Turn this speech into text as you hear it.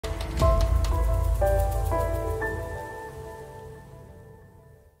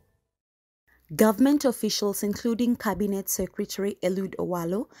Government officials, including Cabinet Secretary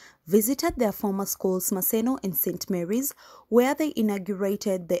Owalo, visited their former schools Maseno and St. Mary's, where they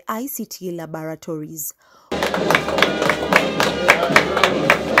inaugurated the ICT laboratories.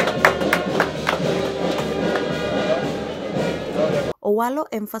 Owalo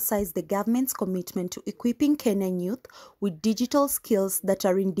emphasized the government's commitment to equipping Kenyan youth with digital skills that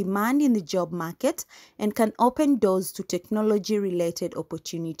are in demand in the job market and can open doors to technology-related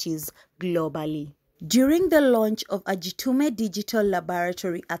opportunities globally. During the launch of Ajitume Digital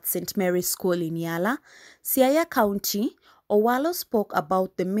Laboratory at St. Mary's School in Yala, Siaya County, Owalo spoke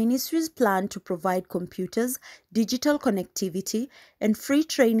about the ministry's plan to provide computers, digital connectivity, and free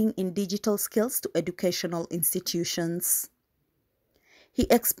training in digital skills to educational institutions. He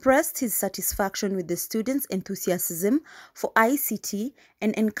expressed his satisfaction with the students' enthusiasm for ICT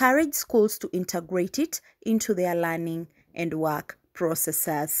and encouraged schools to integrate it into their learning and work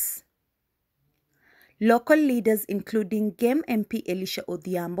processes. Local leaders including Game MP Elisha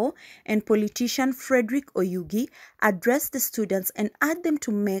Odhiambo and politician Frederick Oyugi addressed the students and urged them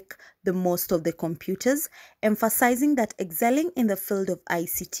to make the most of the computers, emphasizing that excelling in the field of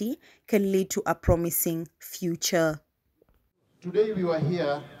ICT can lead to a promising future. Today we were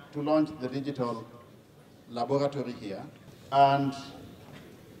here to launch the digital laboratory here, and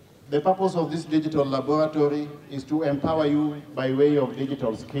the purpose of this digital laboratory is to empower you by way of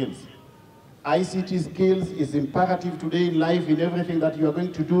digital skills. ICT skills is imperative today in life. In everything that you are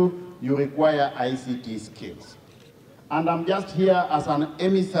going to do, you require ICT skills. And I'm just here as an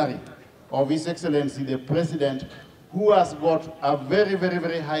emissary of His Excellency the President, who has got a very, very,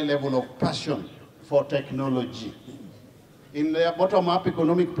 very high level of passion for technology. In the bottom-up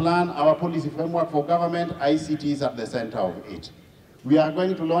economic plan, our policy framework for government, ICT is at the center of it. We are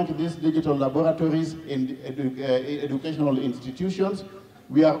going to launch these digital laboratories in educational institutions.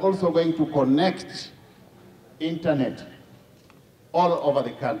 We are also going to connect internet all over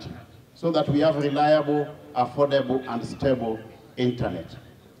the country so that we have reliable, affordable, and stable internet.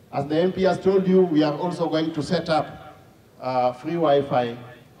 As the MP has told you, we are also going to set up free Wi-Fi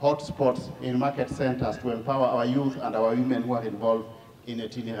hotspots in market centers to empower our youth and our women who are involved in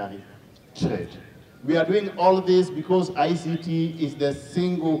itinerary trade. We are doing all this because ICT is the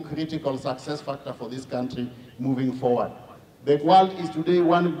single critical success factor for this country moving forward. The world is today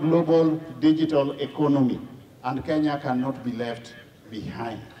one global digital economy, and Kenya cannot be left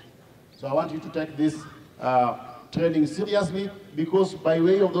behind. So I want you to take this training seriously, because by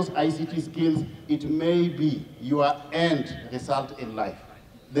way of those ICT skills, it may be your end result in life.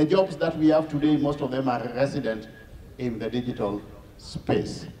 The jobs that we have today, most of them are resident in the digital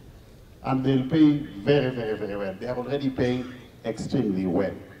space. And they'll pay very, very, very well. They are already paying extremely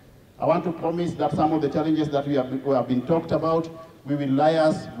well. I want to promise that some of the challenges that we have been talked about, we will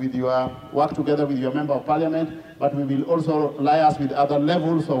liaise with work together with your member of parliament, but we will also liaise with other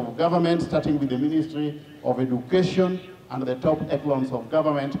levels of government, starting with the Ministry of Education and the top echelons of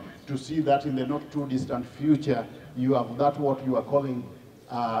government, to see that in the not too distant future, you have that what you are calling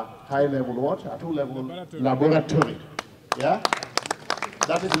high-level what? A two-level laboratory. Yeah?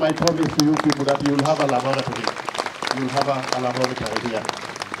 That is my promise to you people, that you will have a laboratory. You will have a laboratory here.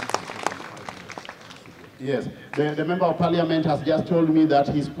 Yes. The member of parliament has just told me that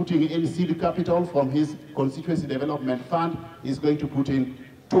he's putting in seed capital from his constituency development fund. He's going to put in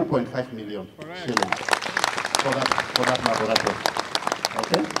 2.5 million shillings for that laboratory.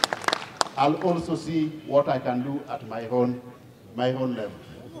 Okay? I'll also see what I can do at my own level.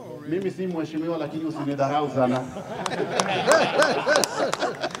 Mimi si mheshimiwa, lakini usinidharau sana.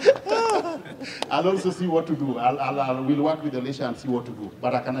 I'll also see what to do. We'll work with Elisha and see what to do.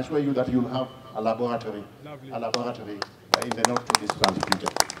 But I can assure you that you'll have a laboratory in the not too distant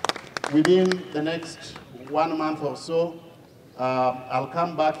future. Within the next 1 month or so, I'll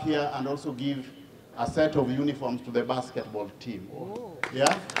come back here and also give a set of uniforms to the basketball team.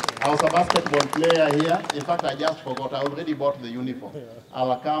 Yeah? I was a basketball player here. In fact, I just forgot. I already bought the uniform.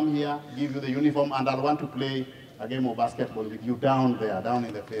 I'll come here, give you the uniform, and I'll want to play a game of basketball with you down there, down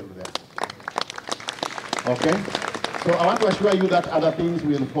in the field there. Okay? So I want to assure you that other things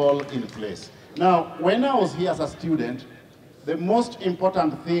will fall in place. Now, when I was here as a student, the most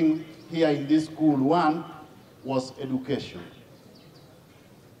important thing here in this school, one, was education.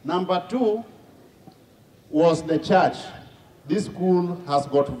 Number two was the church. This school has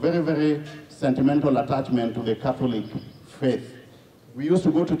got very, very sentimental attachment to the Catholic faith. We used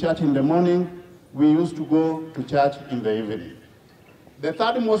to go to church in the morning. We used to go to church in the evening. The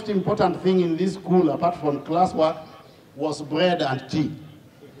third most important thing in this school, apart from classwork, was bread and tea.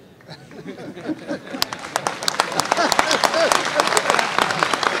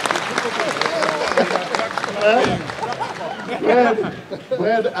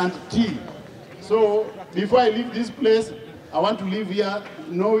 bread and tea. So before I leave this place, I want to leave here.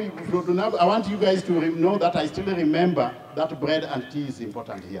 I want you guys to know that I still remember that bread and tea is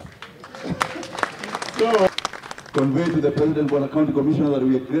important here. So, convey to the President Bola County Commissioner that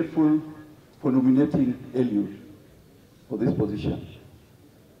we are grateful for nominating Eliud for this position.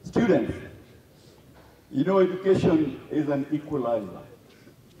 Students, you know education is an equalizer.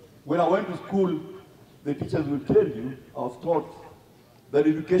 When I went to school, the teachers will tell you, I was taught that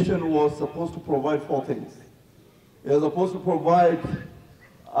education was supposed to provide 4 things. It was supposed to provide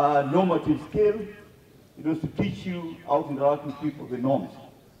a normative skill. It was to teach you how to interact with people, the norms.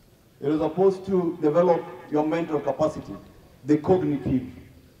 It was supposed to develop your mental capacity, the cognitive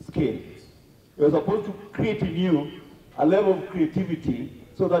skill. It was supposed to create in you a level of creativity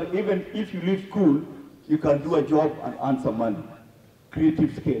so that even if you leave school, you can do a job and earn some money.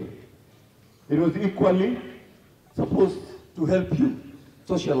 Creative skill. It was equally supposed to help you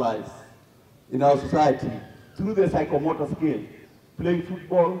socialize in our society through the psychomotor skill, playing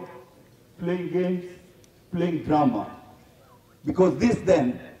football, playing games, playing drama. Because this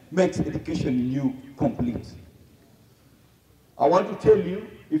then makes education in you complete. I want to tell you,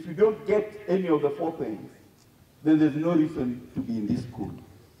 if you don't get any of the 4 things, then there's no reason to be in this school.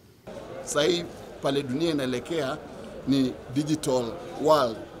 Sahi pale dunia inaelekea ni digital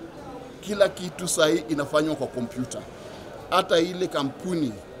world. Kila kitu sahi inafanywa kwa kompyuta. Hata ile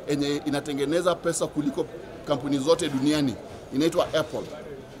kampuni yenye inatengeneza pesa kuliko kampuni zote duniani inaitwa Apple,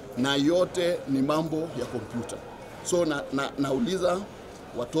 na yote ni mambo ya kompyuta. So nauliza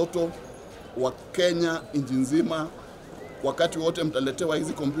watoto wa Kenya nchi nzima, wakati wote mtaletewa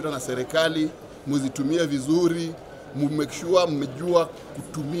hizi kompyuta na serikali, muzitumie vizuri, make sure mmejua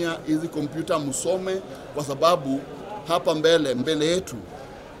kutumia hizi kompyuta, musome, kwa sababu hapa mbele yetu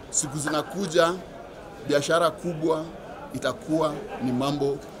siku zinakuja, biashara kubwa itakuwa ni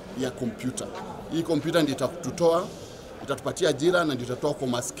mambo ya kompyuta. Hii kompyuta ndio itatutoa, itatupatia ajira na ndio itatoa kwa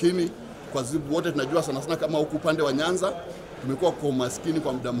maskini, kwa sababu wote tunajua sana kama huku upande wa Nyanza tumekuwa kwa maskini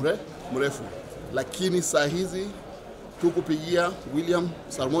kwa muda mrefu. Lakini saa hizi tukupigia William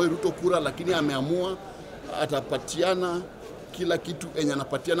Samoei Ruto kura, lakini ameamua atapatiana kila kitu enye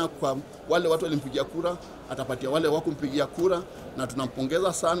anapatiana kwa wale watu walimpigia kura, atapatia wale wakumpigia kura, na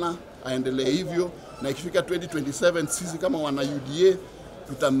tunampongeza sana, aendelee hivyo, na ikifika 2027 sisi kama wana UDA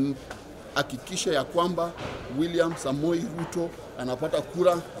tutahakikisha ya kwamba William Samoei Ruto anapata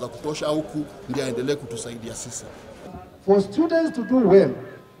kura za kutosha huku, ndiye aendelee kutusaidia sisi. For students to do well,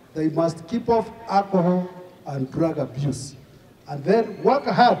 they must keep off alcohol and drug abuse, and then work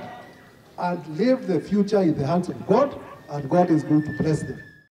hard and leave the future in the hands of God, and God is going to bless them.